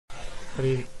What do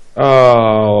you...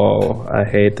 Oh, I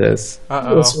hate this.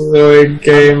 Uh-oh. That's a really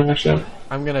gay mashup.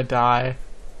 I'm gonna die.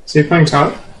 Is he playing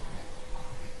top?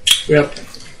 Yep.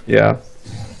 Yeah.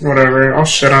 Whatever. I'll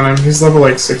shit on him. He's level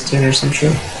like 16 or some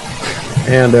shit.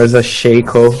 And there's a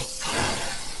Shaco.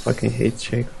 Fucking hate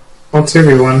Shaco. I'll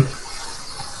 2v1.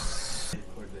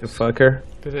 You fucker.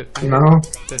 Did it... No.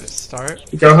 Did it start?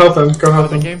 Go help him. Go Oh, help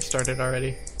the him. game started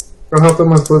already. Go help him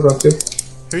with blue buff, dude.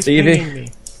 Who's Stevie. pinging me?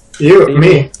 You, Stevie.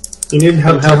 me. You need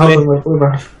help to help help me. him with blue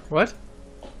buff. What?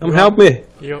 Come help me.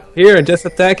 You... Here, just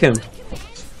attack him.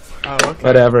 Oh, okay.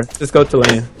 Whatever. Just go to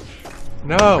lane.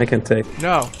 No! I can take.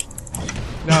 No!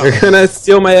 No! You're gonna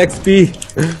steal my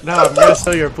XP. No, I'm gonna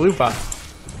steal your blue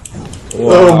buff.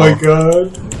 Oh my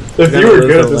god. If you were lose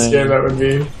good at the this lane. game, that would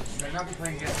be...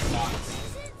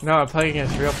 No, I'm playing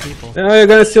against real people. No, you're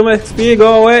gonna steal my XP.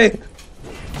 Go away.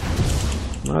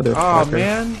 Motherfucker. Oh,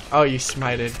 man. Oh, you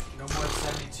smited.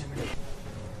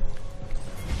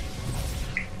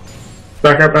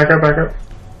 Back up, back up, back up.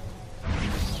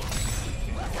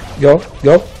 Go,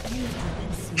 go.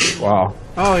 Wow.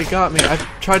 Oh, he got me. I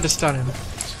tried to stun him.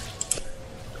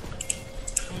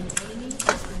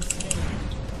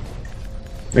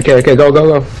 Okay, okay, go,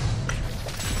 go, go.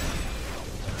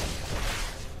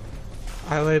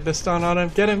 I laid the stun on him.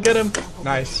 Get him, get him.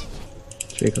 Nice.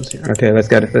 Shaco's here. Okay, let's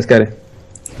get it, let's get it.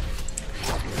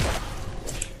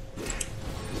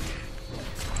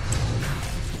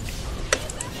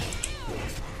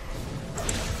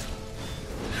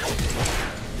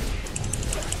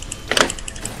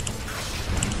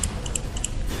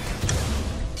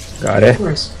 Got it.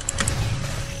 Nice.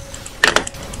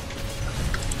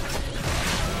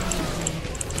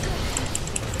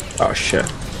 Oh shit.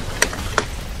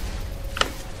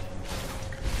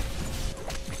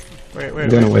 Wait, I'm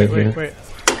gonna wait here. wait.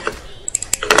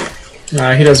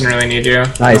 Nah, he doesn't really need you.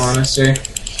 Nice. In all honesty.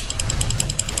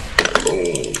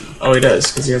 Oh, he does,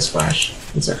 because he has flash.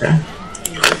 It's okay.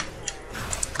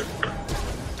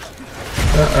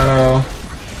 Uh-oh.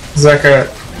 Zeca.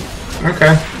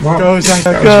 Okay. Well, Go, Zeca,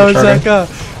 that go, was retarded. Zeca.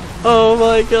 Oh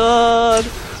my god.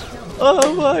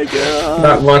 Oh my god.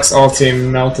 That Lux ulti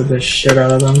melted the shit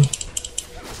out of them.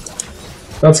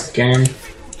 That's game.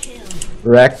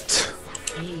 Wrecked.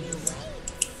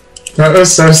 That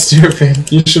was so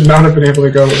stupid. You should not have been able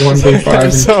to go 1v5 I'm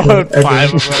and so kill on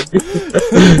 5 of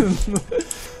them.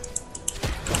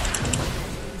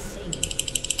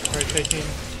 Alright, taking.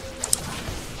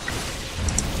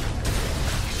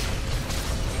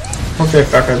 Okay,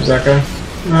 fuck up, Zeca.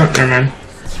 Oh, never mind.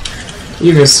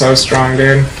 Eve is so strong,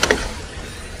 dude.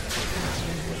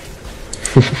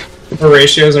 Her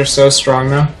ratios are so strong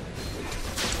now.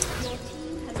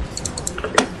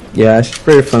 Yeah, she's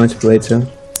pretty fun to play too.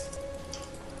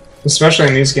 Especially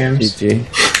in these games. GG.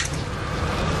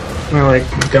 I like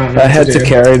don't know I what had to to do.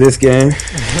 carry this game.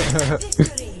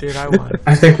 Dude, I won.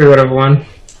 I think we would have won.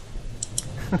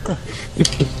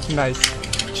 Nice.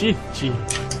 GG.